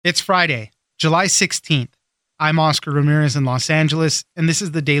It's Friday, July 16th. I'm Oscar Ramirez in Los Angeles, and this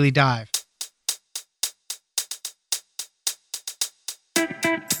is the Daily Dive.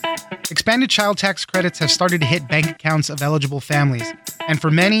 Expanded child tax credits have started to hit bank accounts of eligible families, and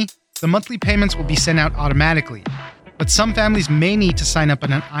for many, the monthly payments will be sent out automatically. But some families may need to sign up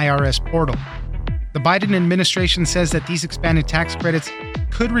on an IRS portal. The Biden administration says that these expanded tax credits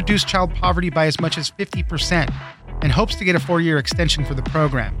could reduce child poverty by as much as 50%, and hopes to get a 4-year extension for the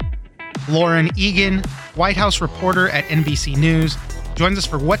program. Lauren Egan, White House reporter at NBC News, joins us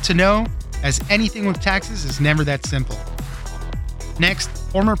for What to Know, as anything with taxes is never that simple. Next,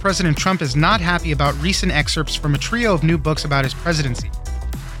 former President Trump is not happy about recent excerpts from a trio of new books about his presidency.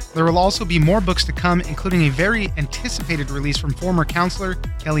 There will also be more books to come, including a very anticipated release from former counselor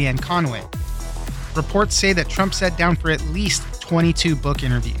Kellyanne Conway. Reports say that Trump sat down for at least 22 book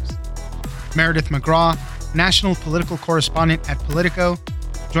interviews. Meredith McGraw, national political correspondent at Politico,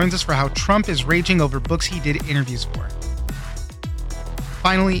 joins us for how Trump is raging over books he did interviews for.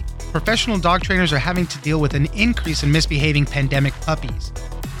 Finally, professional dog trainers are having to deal with an increase in misbehaving pandemic puppies.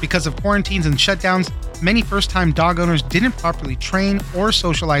 Because of quarantines and shutdowns, many first-time dog owners didn't properly train or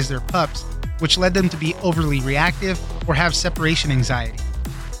socialize their pups, which led them to be overly reactive or have separation anxiety.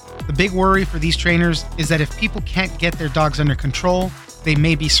 The big worry for these trainers is that if people can't get their dogs under control, they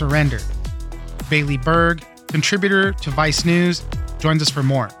may be surrendered. Bailey Berg, contributor to Vice News, joins us for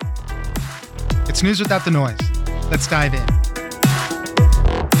more. It's news without the noise. Let's dive in.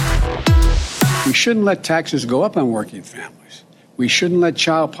 We shouldn't let taxes go up on working families. We shouldn't let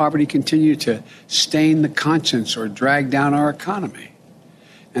child poverty continue to stain the conscience or drag down our economy.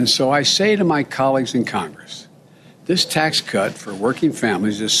 And so I say to my colleagues in Congress, this tax cut for working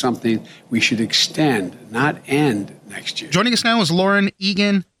families is something we should extend, not end next year. Joining us now is Lauren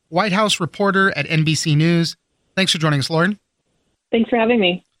Egan, White House reporter at NBC News. Thanks for joining us, Lauren. Thanks for having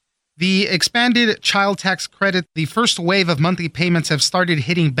me. The expanded child tax credit, the first wave of monthly payments have started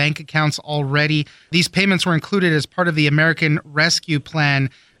hitting bank accounts already. These payments were included as part of the American Rescue Plan.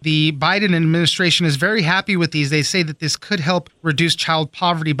 The Biden administration is very happy with these. They say that this could help reduce child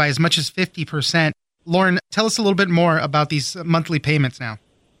poverty by as much as 50%. Lauren, tell us a little bit more about these monthly payments now.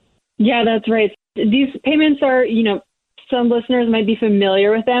 Yeah, that's right. These payments are, some listeners might be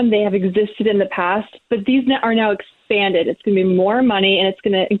familiar with them. They have existed in the past, but these are now expanded. It's going to be more money, and it's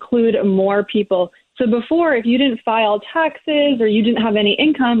going to include more people. So before, if you didn't file taxes or you didn't have any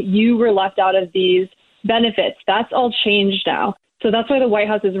income, you were left out of these benefits. That's all changed now. So that's why the White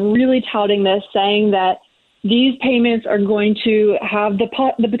House is really touting this, saying that these payments are going to have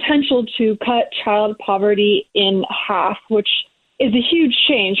the potential to cut child poverty in half, which is a huge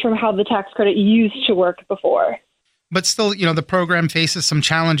change from how the tax credit used to work before. But still, the program faces some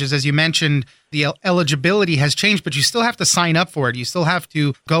challenges. As you mentioned, the eligibility has changed, but you still have to sign up for it. You still have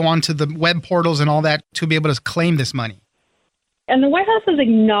to go onto the web portals and all that to be able to claim this money. And the White House has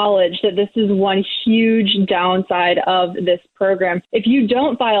acknowledged that this is one huge downside of this program. If you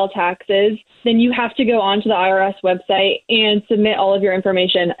don't file taxes, then you have to go onto the IRS website and submit all of your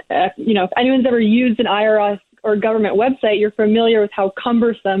information. If anyone's ever used an IRS or government website, you're familiar with how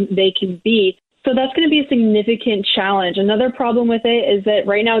cumbersome they can be. So that's going to be a significant challenge. Another problem with it is that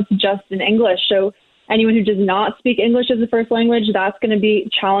right now it's just in English. So anyone who does not speak English as a first language, that's going to be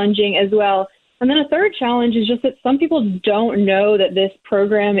challenging as well. And then a third challenge is just that some people don't know that this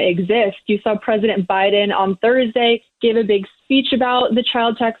program exists. You saw President Biden on Thursday give a big speech about the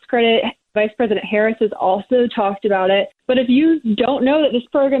child tax credit. Vice President Harris has also talked about it. But if you don't know that this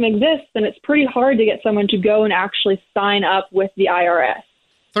program exists, then it's pretty hard to get someone to go and actually sign up with the IRS.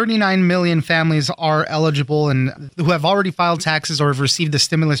 39 million families are eligible and who have already filed taxes or have received the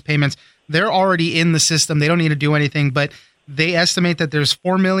stimulus payments. They're already in the system. They don't need to do anything, but they estimate that there's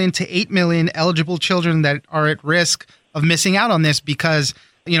 4 million to 8 million eligible children that are at risk of missing out on this because,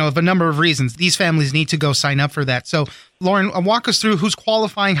 of a number of reasons. These families need to go sign up for that. So, Lauren, walk us through who's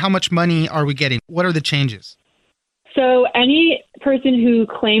qualifying, how much money are we getting? What are the changes? So any person who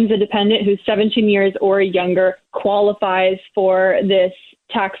claims a dependent who's 17 years or younger qualifies for this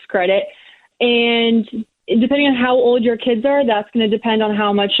tax credit. And depending on how old your kids are, that's going to depend on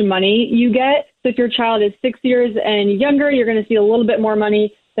how much money you get. So if your child is 6 years and younger, you're going to see a little bit more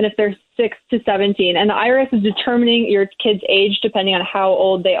money than if they're 6 to 17. And the IRS is determining your kid's age depending on how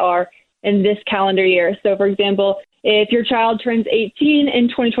old they are in this calendar year. So, for example, if your child turns 18 in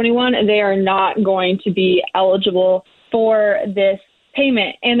 2021, they are not going to be eligible for this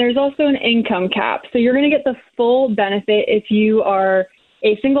payment. And there's also an income cap. So you're going to get the full benefit if you are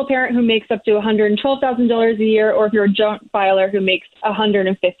a single parent who makes up to $112,000 a year, or if you're a joint filer who makes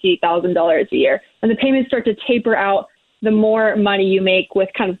 $150,000 a year. And the payments start to taper out the more money you make with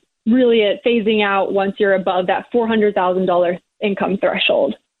kind of really phasing out once you're above that $400,000 income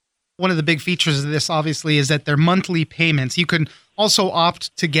threshold. One of the big features of this, obviously, is that they're monthly payments. You can also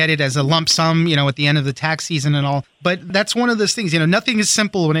opt to get it as a lump sum, at the end of the tax season and all. But that's one of those things, nothing is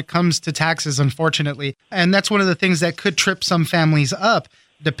simple when it comes to taxes, unfortunately. And that's one of the things that could trip some families up,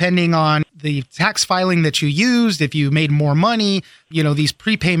 depending on the tax filing that you used. If you made more money, these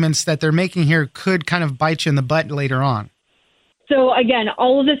prepayments that they're making here could kind of bite you in the butt later on. So again,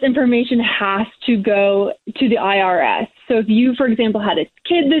 all of this information has to go to the IRS. So if you, for example, had a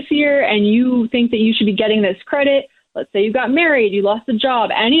kid this year and you think that you should be getting this credit, let's say you got married, you lost a job,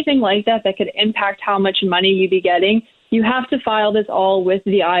 anything like that that could impact how much money you'd be getting, you have to file this all with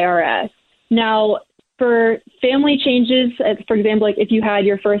the IRS. Now, for family changes, for example, like if you had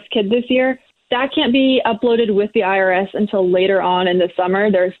your first kid this year, that can't be uploaded with the IRS until later on in the summer.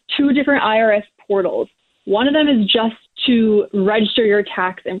 There's 2 different IRS portals. One of them is just to register your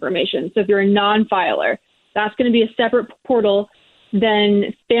tax information. So if you're a non-filer, that's going to be a separate portal than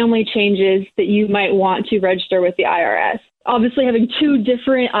family changes that you might want to register with the IRS. Obviously, having 2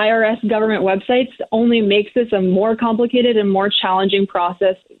 different IRS government websites only makes this a more complicated and more challenging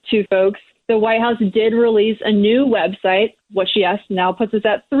process to folks. The White House did release a new website, which, yes, now puts us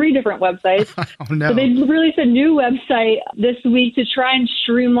at 3 different websites. Oh, no. So they released a new website this week to try and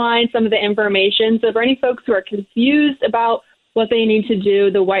streamline some of the information. So for any folks who are confused about what they need to do,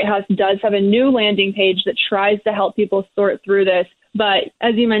 the White House does have a new landing page that tries to help people sort through this. But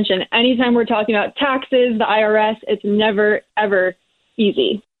as you mentioned, anytime we're talking about taxes, the IRS, it's never, ever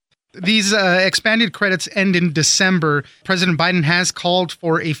easy. These expanded credits end in December. President Biden has called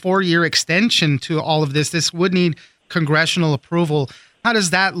for a 4-year extension to all of this. This would need congressional approval. How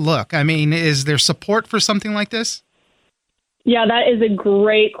does that look? I mean, is there support for something like this? Yeah, that is a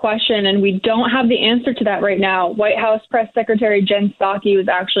great question, and we don't have the answer to that right now. White House Press Secretary Jen Psaki was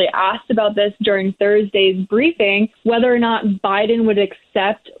actually asked about this during Thursday's briefing, whether or not Biden would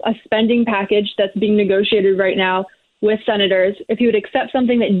accept a spending package that's being negotiated right now with senators, if he would accept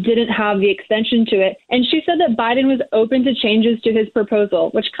something that didn't have the extension to it. And she said that Biden was open to changes to his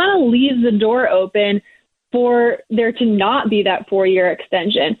proposal, which kind of leaves the door open for there to not be that 4-year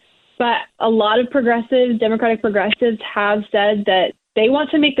extension. But a lot of progressives, Democratic progressives, have said that they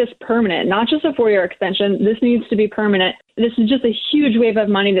want to make this permanent, not just a 4-year extension. This needs to be permanent. This is just a huge wave of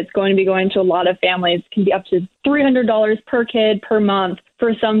money that's going to be going to a lot of families. It can be up to $300 per kid per month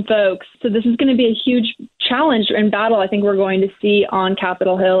for some folks. So this is going to be a huge challenge and battle I think we're going to see on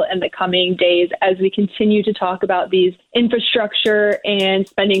Capitol Hill in the coming days as we continue to talk about these infrastructure and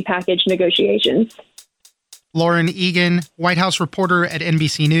spending package negotiations. Lauren Egan, White House reporter at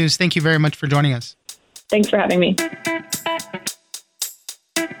NBC News. Thank you very much for joining us. Thanks for having me.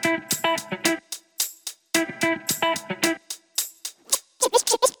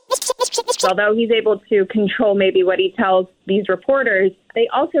 Although he's able to control maybe what he tells these reporters, they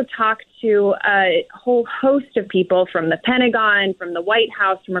also talk to a whole host of people from the Pentagon, from the White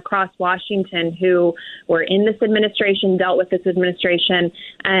House, from across Washington who were in this administration, dealt with this administration,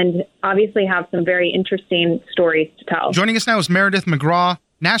 and obviously have some very interesting stories to tell. Joining us now is Meredith McGraw,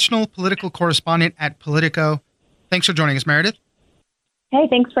 national political correspondent at Politico. Thanks for joining us, Meredith. Hey,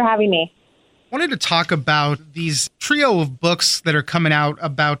 thanks for having me. I wanted to talk about these trio of books that are coming out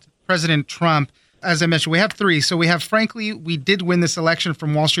about President Trump. As I mentioned, we have 3. So we have Frankly, We Did Win This Election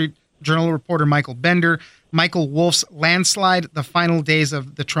from Wall Street Journal reporter Michael Bender, Michael Wolff's Landslide, The Final Days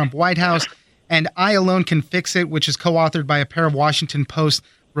of the Trump White House, and I Alone Can Fix It, which is co-authored by a pair of Washington Post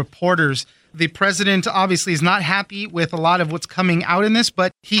reporters. The president obviously is not happy with a lot of what's coming out in this,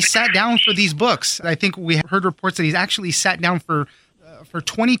 but he sat down for these books. I think we heard reports that he's actually sat down for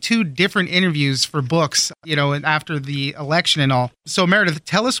 22 different interviews for books, after the election and all. So Meredith,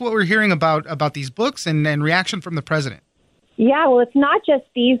 tell us what we're hearing about these books and reaction from the president. Yeah, well, it's not just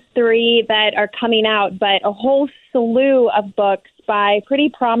these 3 that are coming out, but a whole slew of books by pretty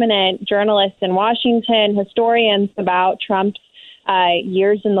prominent journalists in Washington, historians about Trump's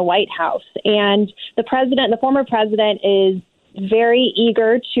years in the White House. And the former president is very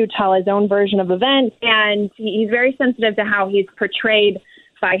eager to tell his own version of events, and he's very sensitive to how he's portrayed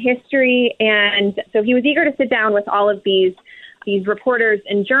by history. And so he was eager to sit down with all of these reporters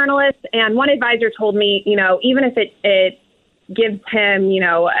and journalists. And one advisor told me, even if it gives him,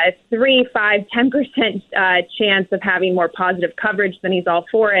 a 3, 5, 10% chance of having more positive coverage, then he's all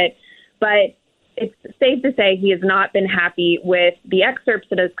for it. But it's safe to say he has not been happy with the excerpts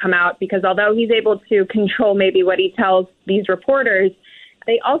that has come out, because although he's able to control maybe what he tells these reporters,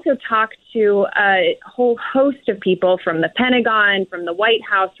 They also talked to a whole host of people from the Pentagon, from the White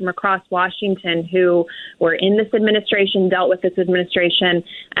House, from across Washington who were in this administration, dealt with this administration,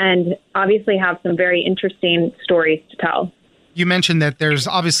 and obviously have some very interesting stories to tell. You mentioned that there's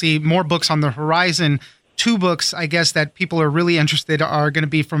obviously more books on the horizon. 2 books, I guess, that people are really interested are going to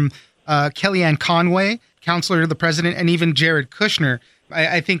be from Kellyanne Conway, counselor to the president, and even Jared Kushner.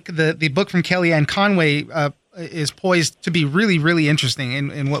 I think the book from Kellyanne Conway is poised to be really, really interesting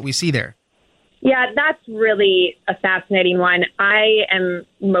in what we see there. Yeah, that's really a fascinating one. I am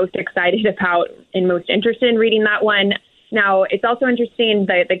most excited about and most interested in reading that one. Now, it's also interesting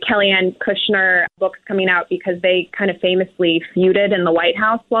that the Kellyanne Kushner book's coming out because they kind of famously feuded in the White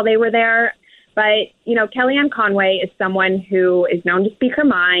House while they were there. But, you know, Kellyanne Conway is someone who is known to speak her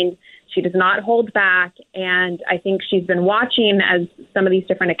mind. She does not hold back. And I think she's been watching as some of these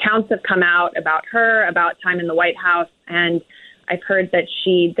different accounts have come out about her, about time in the White House. And I've heard that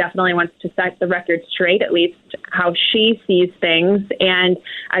she definitely wants to set the record straight, at least how she sees things. And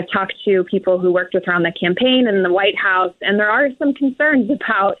I've talked to people who worked with her on the campaign and in the White House, and there are some concerns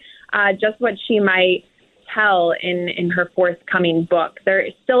about just what she might tell in her forthcoming book. There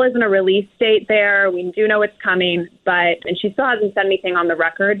still isn't a release date there. We do know it's coming, and she still hasn't said anything on the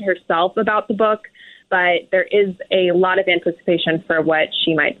record herself about the book, but there is a lot of anticipation for what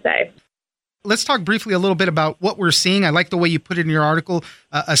she might say. Let's talk briefly a little bit about what we're seeing. I like the way you put it in your article,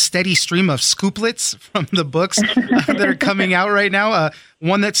 a steady stream of scooplets from the books that are coming out right now.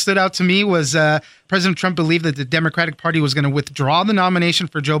 One that stood out to me was President Trump believed that the Democratic Party was going to withdraw the nomination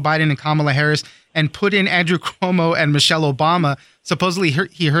for Joe Biden and Kamala Harris and put in Andrew Cuomo and Michelle Obama. Supposedly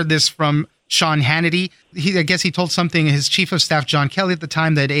he heard this from Sean Hannity. I guess he told his chief of staff, John Kelly, at the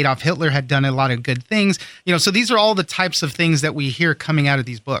time that Adolf Hitler had done a lot of good things. So these are all the types of things that we hear coming out of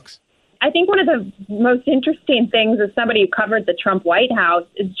these books. I think one of the most interesting things as somebody who covered the Trump White House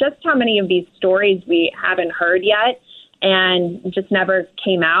is just how many of these stories we haven't heard yet and just never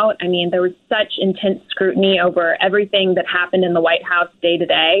came out. I mean, there was such intense scrutiny over everything that happened in the White House day to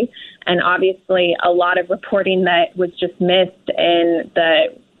day. And obviously a lot of reporting that was just missed in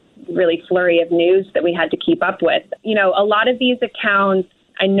the really flurry of news that we had to keep up with. A lot of these accounts,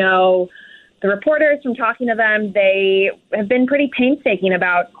 I know the reporters, from talking to them, they have been pretty painstaking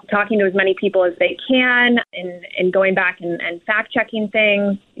about talking to as many people as they can and going back and fact-checking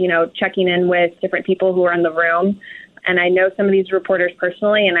things, checking in with different people who are in the room. And I know some of these reporters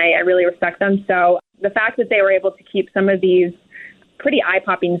personally, and I really respect them. So the fact that they were able to keep some of these pretty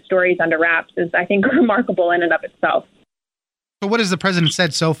eye-popping stories under wraps is, I think, remarkable in and of itself. So what has the president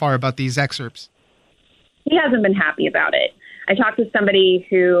said so far about these excerpts? He hasn't been happy about it. I talked to somebody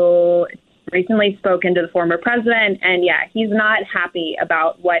who recently spoken to the former president, and he's not happy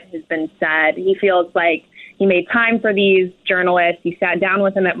about what has been said. He feels like he made time for these journalists. He sat down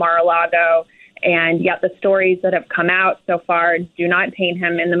with them at Mar-a-Lago, and yet the stories that have come out so far do not paint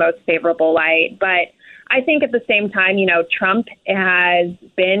him in the most favorable light. But I think at the same time, Trump has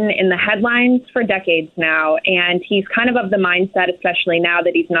been in the headlines for decades now, and he's kind of the mindset, especially now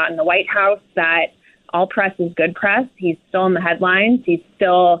that he's not in the White House, that all press is good press. He's still in the headlines. He's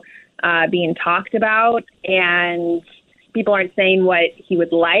still being talked about, and people aren't saying what he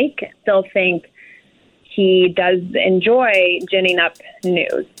would like. Still think he does enjoy ginning up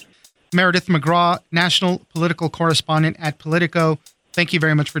news. Meredith McGraw, national political correspondent at Politico. Thank you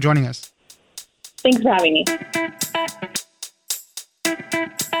very much for joining us. Thanks for having me.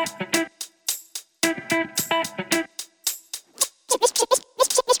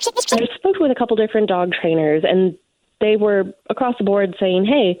 I spoke with a couple different dog trainers, and they were across the board saying,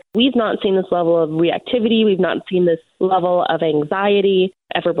 hey, we've not seen this level of reactivity. We've not seen this level of anxiety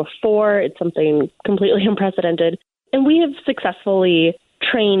ever before. It's something completely unprecedented. And we have successfully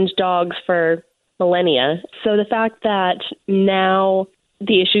trained dogs for millennia. So the fact that now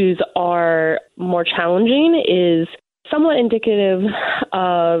the issues are more challenging is somewhat indicative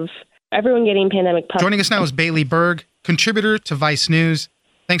of everyone getting pandemic puppies. Joining us now is Bailey Berg, contributor to Vice News.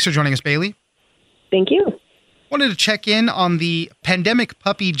 Thanks for joining us, Bailey. Thank you. Wanted to check in on the pandemic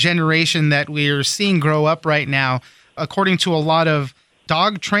puppy generation that we're seeing grow up right now. According to a lot of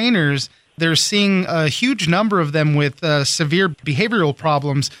dog trainers, they're seeing a huge number of them with severe behavioral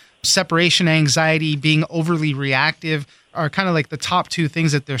problems. Separation anxiety, being overly reactive are kind of like the top 2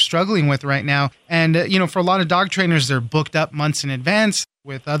 things that they're struggling with right now. And, for a lot of dog trainers, they're booked up months in advance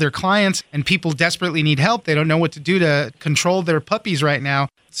with other clients, and people desperately need help. They don't know what to do to control their puppies right now.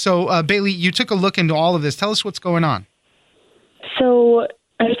 So, Bailey, you took a look into all of this. Tell us what's going on. So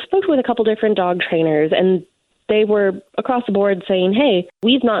I spoke with a couple different dog trainers, and they were across the board saying, hey,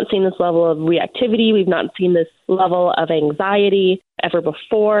 we've not seen this level of reactivity. We've not seen this level of anxiety ever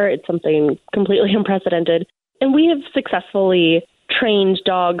before. It's something completely unprecedented. And we have successfully trained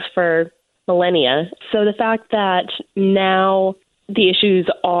dogs for millennia. So the fact that now the issues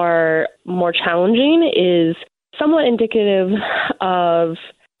are more challenging is somewhat indicative of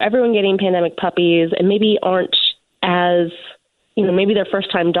everyone getting pandemic puppies and maybe aren't as, maybe they're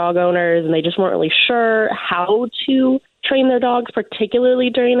first-time dog owners and they just weren't really sure how to train their dogs, particularly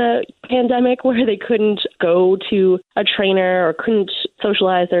during a pandemic where they couldn't go to a trainer or couldn't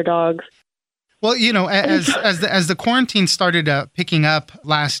socialize their dogs. Well, as the quarantine started picking up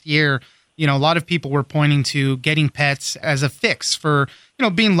last year, a lot of people were pointing to getting pets as a fix for,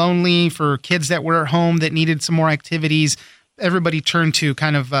 being lonely, for kids that were at home that needed some more activities. Everybody turned to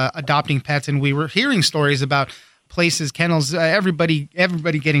kind of adopting pets, and we were hearing stories about places, kennels, everybody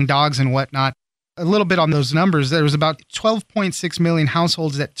getting dogs and whatnot. A little bit on those numbers, there was about 12.6 million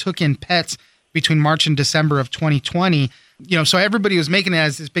households that took in pets between March and December of 2020. So everybody was making it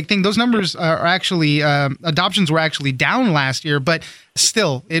as this big thing. Those numbers are actually, adoptions were actually down last year, but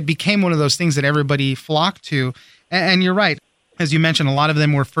still, it became one of those things that everybody flocked to. And you're right. As you mentioned, a lot of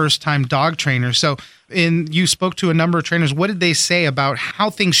them were first-time dog trainers. So you spoke to a number of trainers. What did they say about how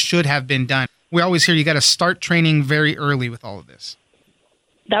things should have been done? We always hear you got to start training very early with all of this.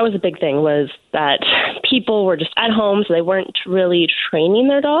 That was a big thing, was that people were just at home, so they weren't really training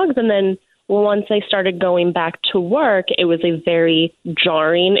their dogs. And then once they started going back to work, it was a very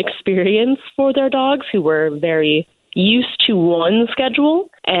jarring experience for their dogs who were very used to one schedule.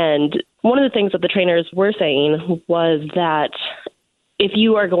 And one of the things that the trainers were saying was that if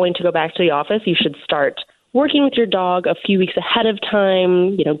you are going to go back to the office, you should start working with your dog a few weeks ahead of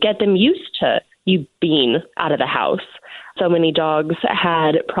time, get them used to you being out of the house. So many dogs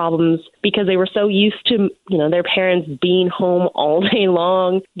had problems because they were so used to, their parents being home all day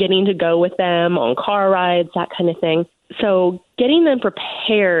long, getting to go with them on car rides, that kind of thing. So getting them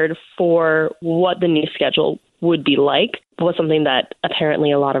prepared for what the new schedule would be like was something that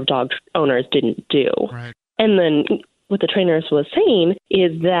apparently a lot of dog owners didn't do. Right. And then what the trainers was saying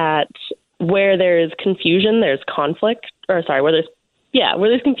is that where there's confusion, there's conflict, where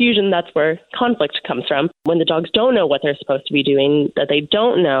there's confusion, that's where conflict comes from. When the dogs don't know what they're supposed to be doing, that they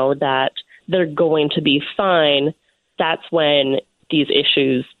don't know that they're going to be fine, that's when these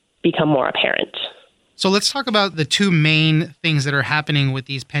issues become more apparent. So let's talk about the two main things that are happening with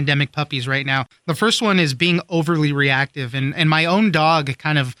these pandemic puppies right now. The first one is being overly reactive. And my own dog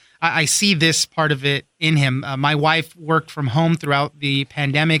I see this part of it in him. My wife worked from home throughout the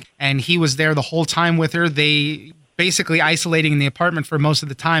pandemic, and he was there the whole time with her. They basically isolating in the apartment for most of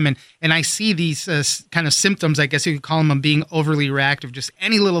the time. And I see these kind of symptoms, I guess you could call them, of being overly reactive. Just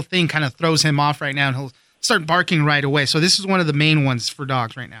any little thing kind of throws him off right now, and he'll start barking right away. So this is one of the main ones for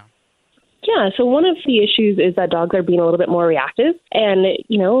dogs right now. Yeah, so one of the issues is that dogs are being a little bit more reactive. And,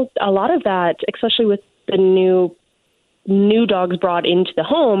 a lot of that, especially with the new dogs brought into the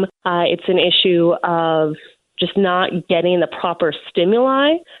home, it's an issue of just not getting the proper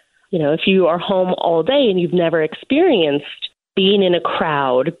stimuli. If you are home all day and you've never experienced being in a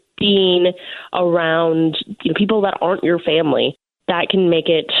crowd, being around people that aren't your family, that can make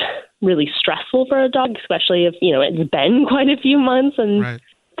it really stressful for a dog, especially if, it's been quite a few months and right.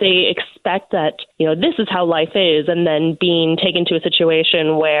 They expect that, this is how life is. And then being taken to a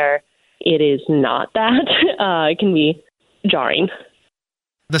situation where it is not that, it can be jarring.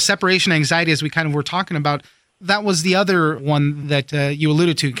 The separation anxiety, as we kind of were talking about, that was the other one that you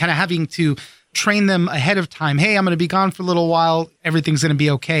alluded to, kind of having to train them ahead of time. Hey, I'm going to be gone for a little while. Everything's going to be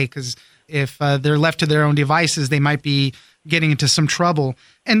okay. Because if they're left to their own devices, they might be getting into some trouble.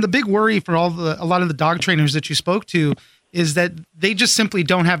 And the big worry for a lot of the dog trainers that you spoke to is that they just simply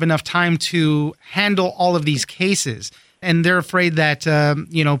don't have enough time to handle all of these cases. And they're afraid that,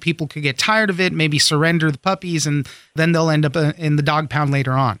 people could get tired of it, maybe surrender the puppies, and then they'll end up in the dog pound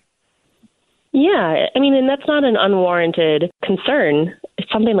later on. Yeah, and that's not an unwarranted concern.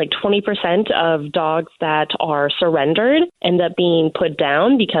 It's something like 20% of dogs that are surrendered end up being put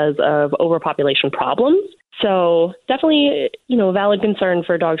down because of overpopulation problems. So definitely, a valid concern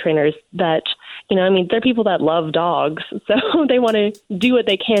for dog trainers that, they're people that love dogs, so they want to do what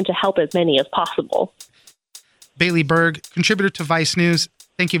they can to help as many as possible. Bailey Berg, contributor to Vice News,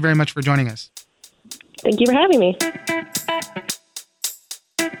 thank you very much for joining us. Thank you for having me.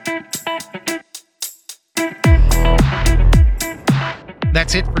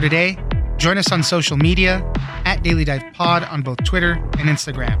 That's it for today. Join us on social media at Daily Dive Pod on both Twitter and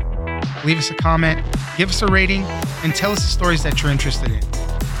Instagram. Leave us a comment, give us a rating, and tell us the stories that you're interested in.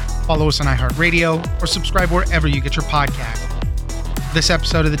 Follow us on iHeartRadio or subscribe wherever you get your podcast. This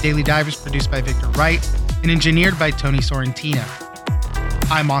episode of The Daily Dive is produced by Victor Wright and engineered by Tony Sorrentino.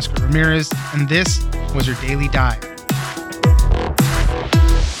 I'm Oscar Ramirez, and this was your Daily Dive.